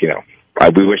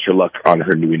 we wish her luck on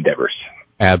her new endeavors.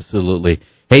 Absolutely.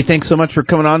 Hey, thanks so much for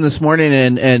coming on this morning,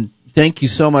 and thank you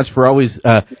so much for always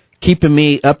keeping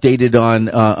me updated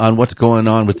on what's going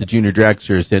on with the junior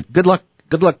dragsters. And good luck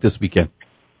this weekend.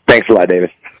 Thanks a lot,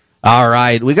 David. All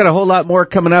right, we got a whole lot more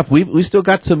coming up. We still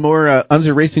got some more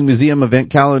Unser Racing Museum event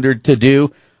calendar to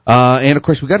do, and of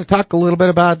course we got to talk a little bit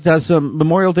about some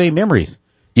Memorial Day memories.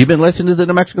 You've been listening to the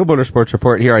New Mexico Motorsports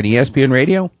Report here on ESPN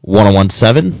Radio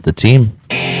 101.7, The Team.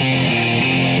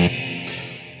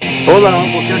 Hola,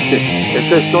 Albuquerque.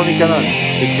 Este es Tony Canan,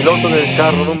 el piloto del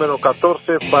carro número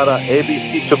 14 para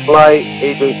ABC Supply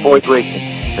AJ Foyt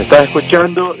Racing. Está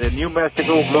escuchando el New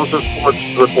Mexico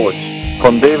Motorsports Report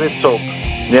con David Soap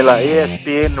de la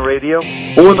ESPN Radio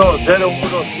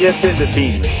 1017 The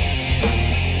Team.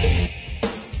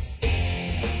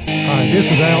 Hi, this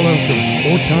is Al Unser,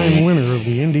 4-time winner of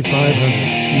the Indy 500.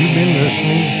 You've been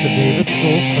listening to David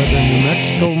Swope of the New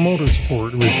Mexico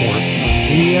Motorsport Report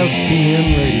on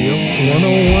ESPN Radio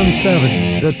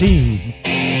 1017, The Team.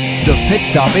 The pit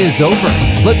stop is over.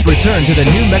 Let's return to the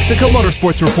New Mexico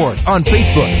Motorsports Report on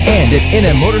Facebook and at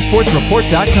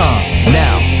nmmotorsportsreport.com.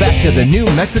 Now, back to the New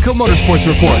Mexico Motorsports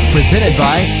Report, presented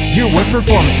by Your Wood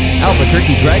Performance,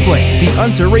 Albuquerque Dragway, the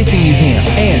Unser Racing Museum,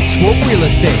 and Swope Real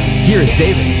Estate. Here is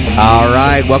David. All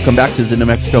right, welcome back to the New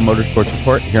Mexico Motorsports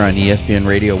Report here on ESPN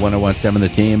Radio 1017,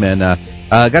 The Team, and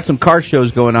got some car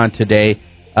shows going on today.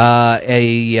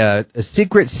 A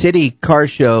Secret City car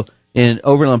show in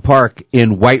Overland Park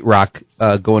in White Rock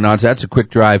going on. So that's a quick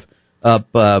drive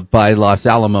up by Los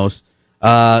Alamos.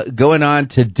 Going on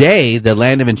today, the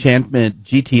Land of Enchantment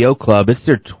GTO Club. It's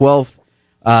their 12th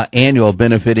annual,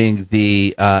 benefiting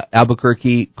the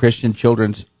Albuquerque Christian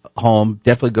Children's home.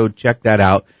 Definitely go check that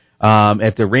out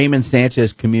at the Raymond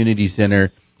Sanchez Community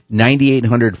Center,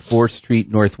 9800 4th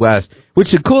Street Northwest.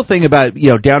 Which the cool thing about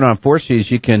down on 4th Street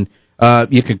is you can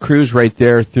cruise right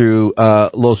there through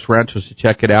Los Ranchos to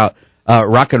check it out.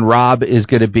 Rockin' Rob is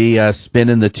going to be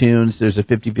spinning the tunes. There's a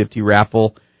 50-50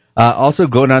 raffle. Also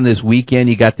going on this weekend,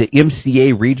 you got the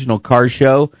MCA Regional Car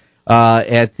Show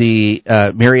at the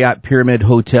Marriott Pyramid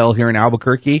Hotel here in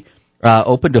Albuquerque,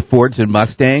 open to Fords and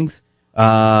Mustangs,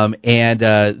 and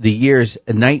the years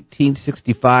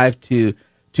 1965 to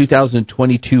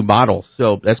 2022 models.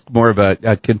 So that's more of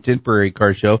a contemporary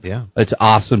car show. Yeah. It's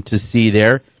awesome to see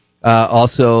there.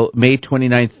 Also, May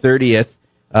 29th, 30th,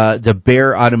 the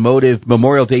Bear Automotive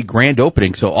Memorial Day grand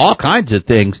opening. So all kinds of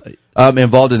things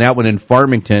involved in that one in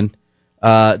Farmington.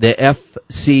 The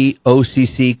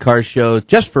FCOCC car show,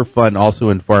 just for fun, also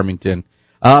in Farmington.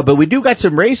 But we do got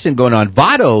some racing going on.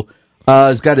 Votto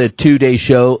has got a 2-day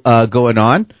show going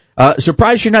on.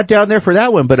 Surprised you're not down there for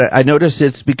that one, but I noticed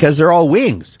it's because they're all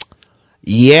wings.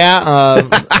 Yeah,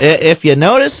 if you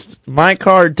noticed, my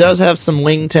car does have some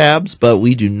wing tabs, but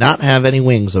we do not have any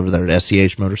wings over there at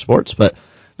SCH Motorsports. But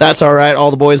that's all right.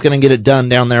 All the boys going to get it done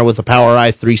down there with the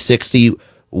PowerEye 360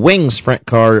 wing sprint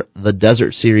car, the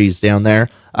Desert Series down there.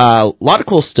 A lot of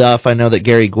cool stuff. I know that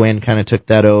Gary Gwynn kind of took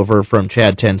that over from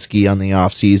Chad Tensky on the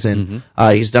off season.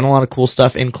 Mm-hmm. He's done a lot of cool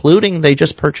stuff, including they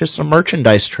just purchased a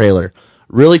merchandise trailer.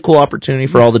 Really cool opportunity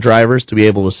for all the drivers to be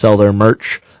able to sell their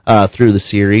merch through the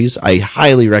series. I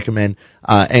highly recommend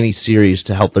any series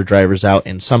to help their drivers out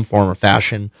in some form or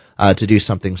fashion to do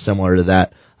something similar to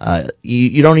that.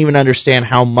 You don't even understand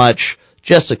how much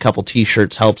just a couple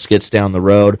T-shirts helps gets down the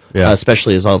road,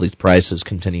 especially as all these prices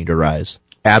continue to rise.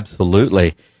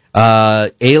 Absolutely.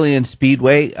 Alien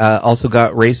Speedway also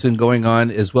got racing going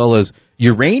on, as well as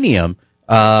Uranium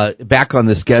back on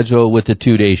the schedule with the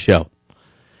 2-day show.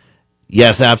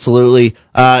 Yes, absolutely.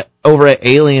 Over at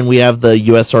Alien, we have the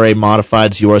USRA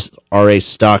Modifieds, USRA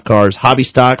Stock Cars, Hobby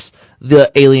Stocks,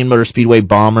 the Alien Motor Speedway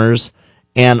Bombers,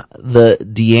 and the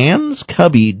Deanne's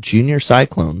Cubby Junior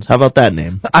Cyclones. How about that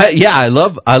name? I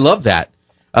love that.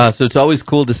 So it's always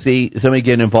cool to see somebody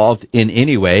get involved in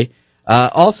any way.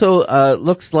 Also,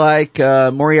 looks like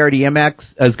Moriarty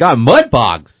MX has got Mud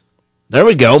Bogs. There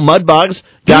we go. Mud Bogs.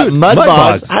 Got Mud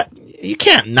Bogs. You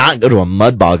can't not go to a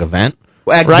Mud Bog event.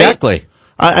 Exactly.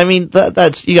 Right? I mean,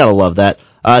 that's you gotta love that.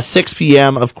 6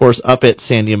 p.m., of course, up at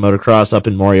Sandia Motocross, up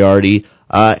in Moriarty,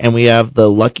 and we have the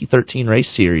Lucky 13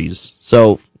 race series.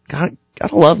 So, gotta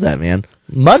love that, man.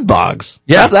 Mud Bogs.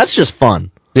 Yeah, that's just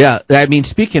fun. Yeah, I mean,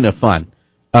 speaking of fun,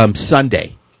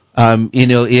 Sunday,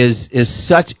 is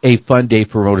such a fun day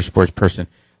for a motorsports person.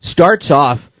 Starts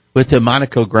off with the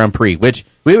Monaco Grand Prix, which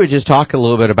we were just talking a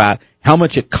little bit about how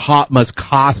much it must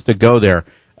cost to go there.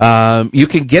 You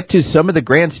can get to some of the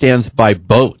grandstands by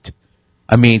boat.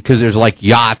 I mean, because there's like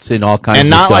yachts and all kinds of stuff. And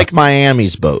not like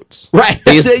Miami's boats. Right.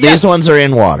 These ones are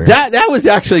in water. That was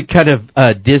actually kind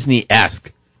of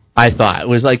Disney-esque, I thought. It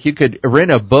was like you could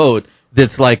rent a boat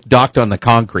that's like docked on the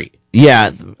concrete.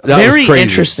 Yeah, very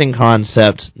interesting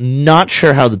concept. Not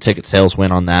sure how the ticket sales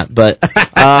went on that, but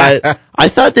I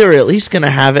thought they were at least going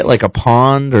to have it like a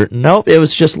pond or nope. It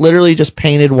was just literally just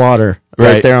painted water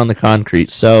right there on the concrete.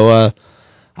 So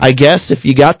I guess if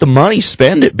you got the money,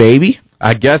 spend it, baby.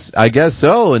 I guess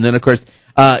so. And then of course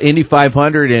Indy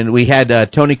 500, and we had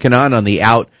Tony Kanaan on the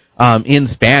out in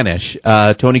Spanish.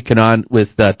 Tony Kanaan with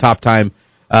top time.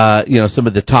 Some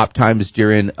of the top times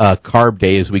during Carb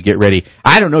Day as we get ready.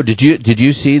 I don't know. Did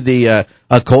you see the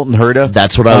Colton Herta?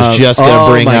 That's what I was just going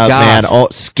to bring up, man. Oh,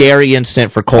 scary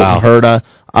incident for Colton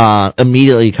Herta.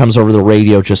 Immediately comes over the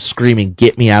radio, just screaming,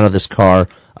 "Get me out of this car!"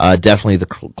 Definitely the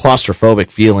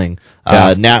claustrophobic feeling.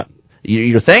 Now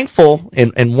you're thankful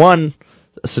in one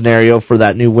scenario for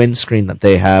that new windscreen that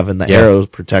they have and the aero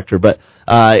protector, but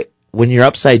when you're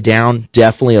upside down,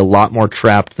 definitely a lot more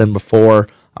trapped than before.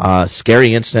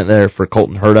 Scary incident there for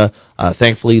Colton Herta.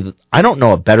 Thankfully, I don't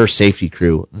know a better safety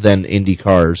crew than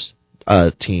IndyCar's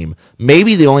team.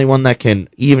 Maybe the only one that can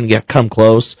even come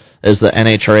close is the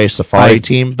NHRA Safari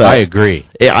team. But I agree.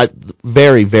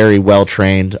 Very, very well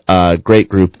trained. Great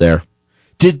group there.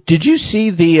 Did you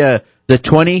see the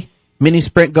 20 mini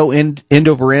sprint go end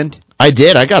over end? I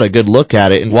did. I got a good look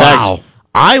at it. In fact,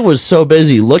 I was so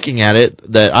busy looking at it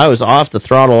that I was off the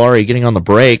throttle already getting on the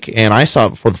brake, and I saw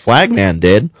it before the flagman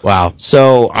did. Wow.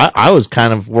 So I was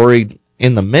kind of worried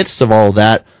in the midst of all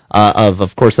that,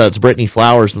 of course, that's Brittany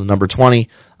Flowers, the number 20,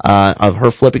 of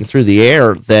her flipping through the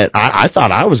air, that I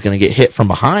thought I was going to get hit from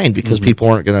behind because people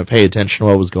weren't going to pay attention to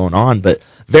what was going on. But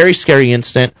very scary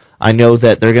incident. I know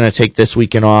that they're going to take this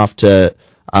weekend off to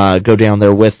go down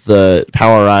there with the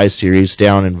PowerEye series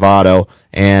down in Votto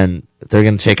and they're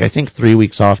going to take, I think, 3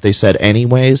 weeks off, they said,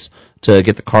 anyways, to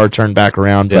get the car turned back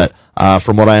around. Yeah. But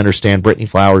from what I understand, Brittany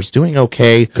Flowers doing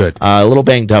okay. Good. A little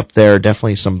banged up there,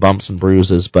 definitely some bumps and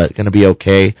bruises, but going to be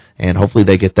okay, and hopefully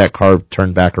they get that car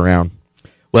turned back around.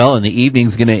 Well, and the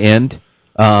evening's going to end,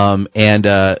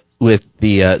 with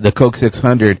the Coke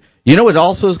 600. You know what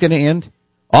also is going to end?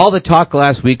 All the talk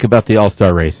last week about the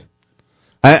All-Star race.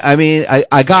 I mean,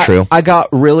 I got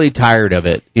really tired of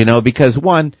it, because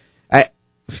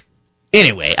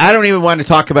anyway, I don't even want to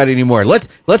talk about it anymore.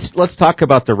 Let's talk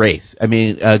about the race. I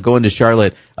mean, going to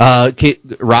Charlotte,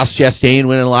 Ross Chastain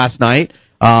winning last night,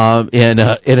 in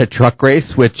a truck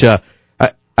race, which,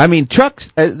 I mean, trucks,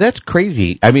 that's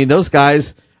crazy. I mean, those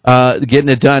guys, getting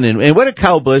it done. And what did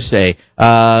Kyle Busch say?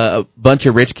 A bunch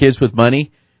of rich kids with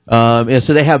money. And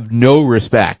so they have no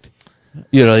respect.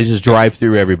 They just drive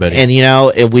through everybody. And,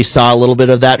 we saw a little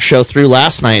bit of that show through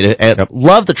last night.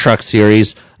 Love the Truck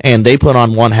Series, and they put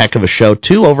on one heck of a show.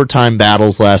 2 overtime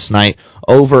battles last night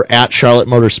over at Charlotte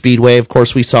Motor Speedway. Of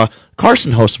course, we saw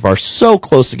Carson Hocevar so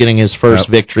close to getting his first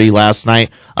victory last night.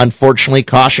 Unfortunately,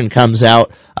 caution comes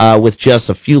out with just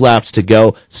a few laps to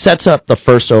go. Sets up the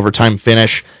first overtime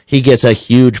finish. He gets a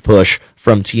huge push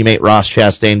from teammate Ross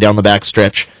Chastain down the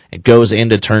backstretch. It goes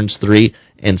into turns 3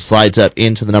 and slides up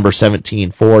into the number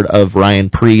 17 Ford of Ryan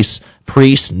Preece.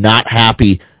 Preece not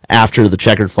happy after the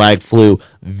checkered flag flew.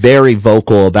 Very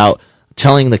vocal about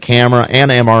telling the camera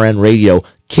and MRN radio,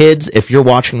 kids, if you're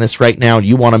watching this right now and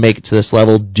you want to make it to this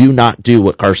level, do not do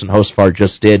what Carson Hocevar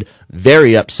just did.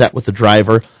 Very upset with the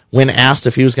driver. When asked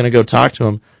if he was going to go talk to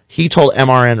him, he told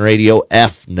MRN radio,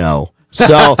 F no. So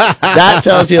that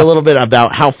tells you a little bit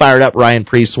about how fired up Ryan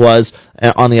Preece was.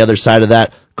 On the other side of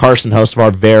that, Carson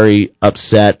Hocevar very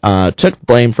upset, took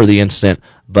blame for the incident,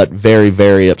 but very,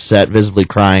 very upset, visibly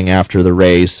crying after the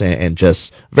race, and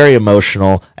just very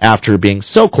emotional after being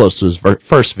so close to his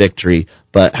first victory.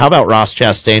 But how about Ross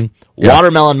Chastain? Yeah.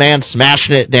 Watermelon Man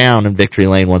smashing it down in victory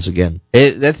lane once again.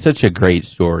 That's such a great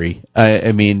story.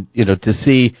 I mean, to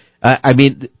see,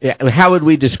 how would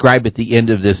we describe at the end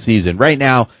of this season? Right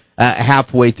now,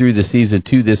 halfway through the season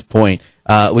to this point,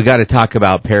 we got to talk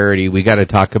about parity. We got to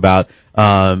talk about,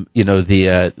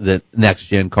 the next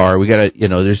gen car. We got to,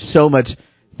 there's so much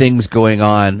things going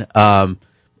on.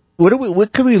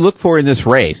 What can we look for in this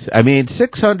race? I mean,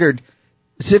 600,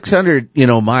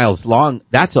 miles long.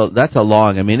 That's a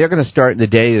long. I mean, they're going to start in the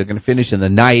day. They're going to finish in the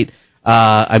night.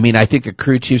 I think a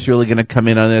crew chief's really going to come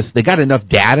in on this. They got enough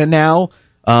data now,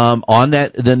 on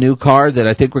the new car that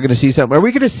I think we're going to see something. Are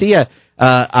we going to see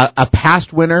a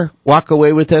past winner walk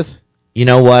away with this? You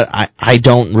know what? I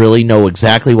don't really know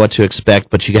exactly what to expect,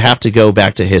 but you have to go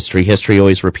back to history. History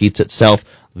always repeats itself.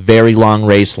 Very long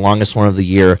race, longest one of the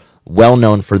year. Well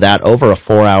known for that. Over a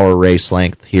 4-hour race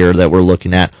length here that we're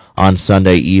looking at on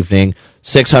Sunday evening.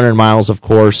 600 miles, of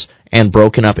course, and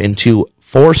broken up into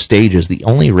 4 stages. The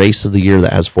only race of the year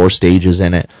that has 4 stages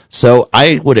in it. So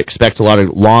I would expect a lot of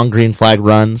long green flag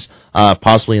runs,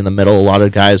 possibly in the middle. A lot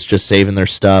of guys just saving their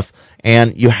stuff.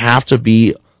 And you have to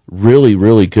be really,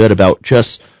 really good about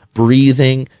just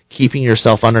breathing, keeping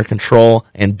yourself under control,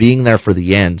 and being there for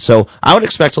the end. So I would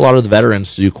expect a lot of the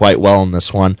veterans to do quite well in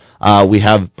this one. We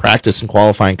have practice and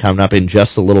qualifying coming up in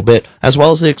just a little bit, as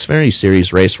well as the Xfinity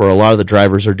Series race where a lot of the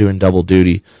drivers are doing double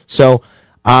duty. So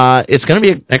it's going to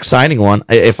be an exciting one.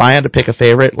 If I had to pick a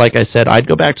favorite, like I said, I'd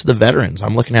go back to the veterans.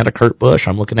 I'm looking at a Kurt Busch.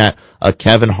 I'm looking at a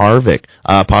Kevin Harvick,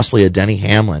 possibly a Denny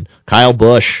Hamlin, Kyle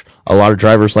Busch, a lot of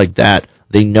drivers like that.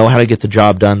 They know how to get the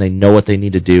job done. They know what they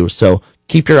need to do. So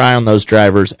keep your eye on those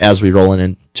drivers as we roll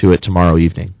into it tomorrow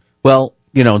evening. Well,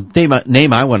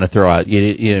 name I want to throw out,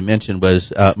 you mentioned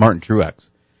was Martin Truex.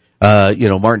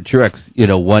 Martin Truex,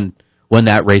 won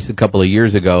that race a couple of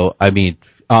years ago. I mean,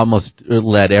 almost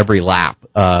led every lap.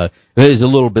 It was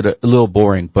a little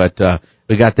boring, but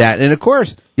we got that. And of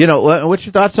course, what's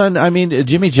your thoughts on,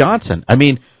 Jimmy Johnson?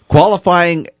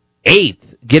 Qualifying 8th.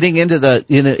 Getting into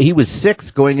he was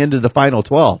 6th going into the final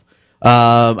 12.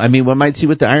 One might see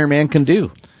what the Iron Man can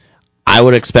do. I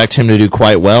would expect him to do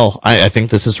quite well. I think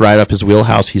this is right up his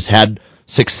wheelhouse. He's had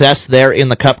success there in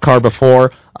the Cup car before.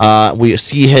 We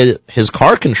see his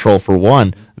car control, for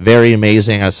one, very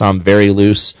amazing. I saw him very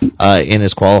loose in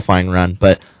his qualifying run,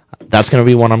 but that's going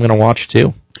to be one I'm going to watch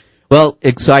too. Well,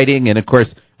 exciting, and of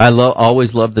course, I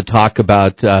always love to talk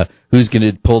about who's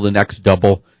going to pull the next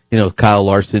double. Kyle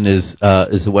Larson is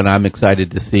the one I'm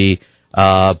excited to see.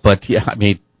 But yeah,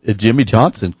 Jimmy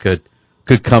Johnson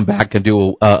could come back and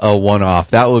do a one-off.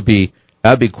 That'd be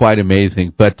quite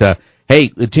amazing. But hey,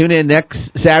 tune in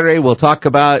next Saturday. We'll talk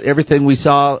about everything we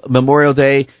saw Memorial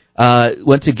Day.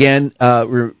 Once again,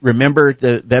 remember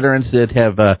the veterans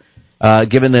that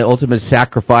given the ultimate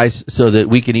sacrifice so that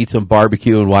we can eat some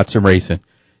barbecue and watch some racing.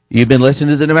 You've been listening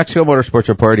to the New Mexico Motorsports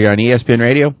Report here on ESPN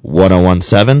Radio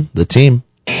 101.7, The Team.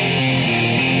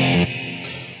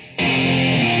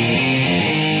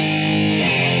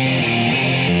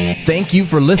 Thank you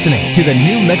for listening to the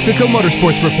New Mexico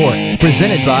Motorsports Report,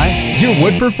 presented by Your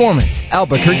Wood Performance,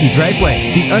 Albuquerque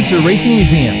Dragway, the Unser Racing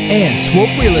Museum, and Swope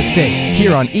Real Estate,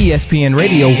 here on ESPN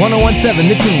Radio 101.7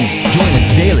 The Team. Join us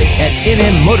daily at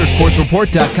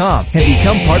nmmotorsportsreport.com and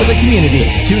become part of the community.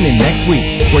 Tune in next week,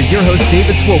 where your host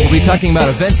David Swope will be talking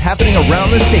about events happening around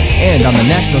the state and on the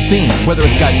national scene, whether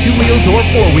it's got 2 wheels or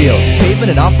 4 wheels, pavement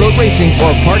and off-road racing,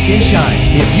 or park and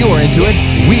shine. If you're into it,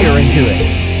 we're into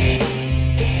it.